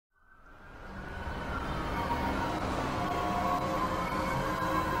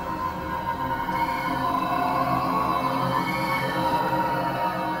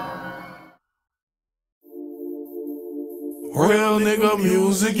nigga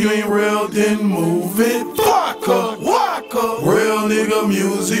music, you ain't real, then move it. Waka, Waka. Real nigga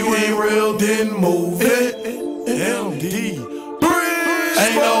music, you ain't real, then move it. MD.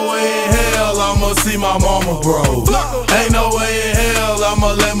 Ain't no way in hell I'ma see my mama, bro. Ain't no way in hell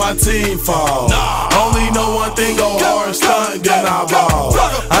I'ma let my team fall. Only know one thing, go hard, stunt, then I ball.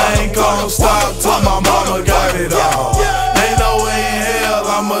 I ain't gonna stop till my mama got it all. Ain't no way in hell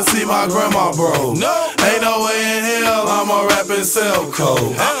I'ma see my grandma, bro. Ain't no way in hell I'ma rap and sell coke.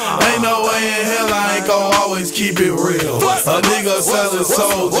 Ain't no way in hell I ain't gon' always keep it real. A nigga selling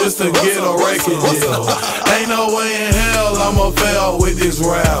soul just to get a record deal. Ain't no way in hell I'ma fail with this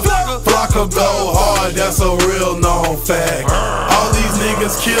rap. Flocka go hard, that's a real known fact. All these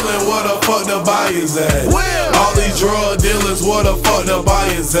niggas killing, where the fuck the buyers at? All these drug dealers, where the fuck the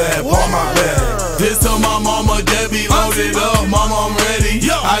buyers at? On my back. This to my mama, Debbie, loaded up, mama, I'm ready.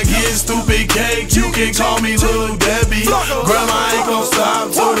 I get stupid cake, you can call me Little Debbie. Grandma ain't gon'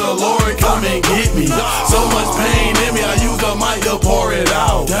 stop till the Lord come and get me. So much pain in me, I use the mic to pour it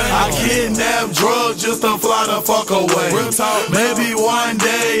out. I kidnap drugs just to fly the fuck away. Maybe one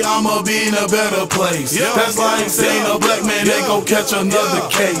day I'ma be in a better place. That's like saying a black man ain't gon' catch another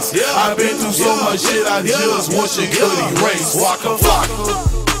case. I've been through so much shit, I just wish it could erase. Waka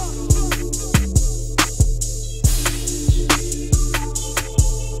Flocka.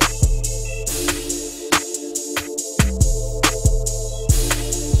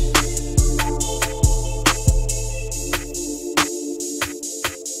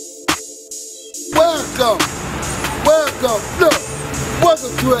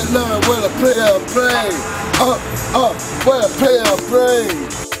 Welcome to Atlanta where the player play. Where the player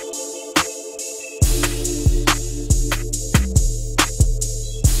play.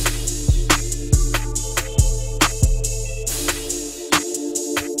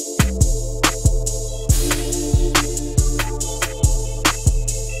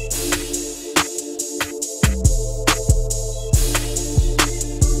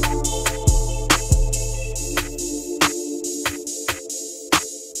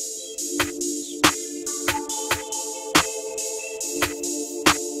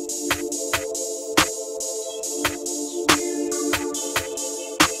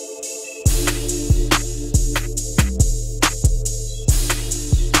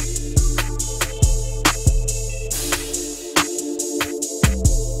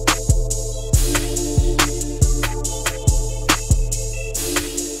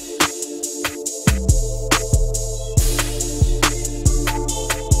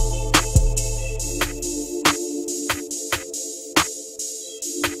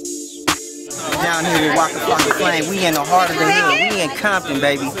 Down here with Waka Flocka Flame, we in the heart of the hood. We in Compton,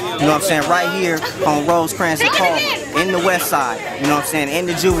 baby. You know what I'm saying? Right here on Rosecrans and Carver, in the West Side. You know what I'm saying? In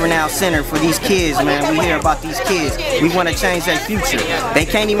the juvenile center for these kids, man. We hear about these kids. We want to change their future. They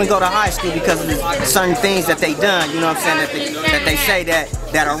can't even go to high school because of certain things that they done. You know what I'm saying? That they say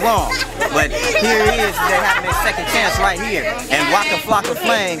that are wrong. But here it is, they having their second chance right here. And Waka Flocka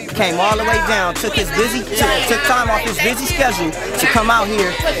Flame came all the way down, took time off his busy schedule to come out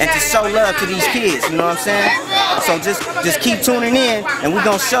here and to show love to these kids, you know what I'm saying? So just keep tuning in and we're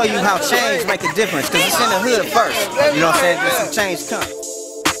gonna show you how change make a difference, because it's in the hood first. You know what I'm saying? There's some change come.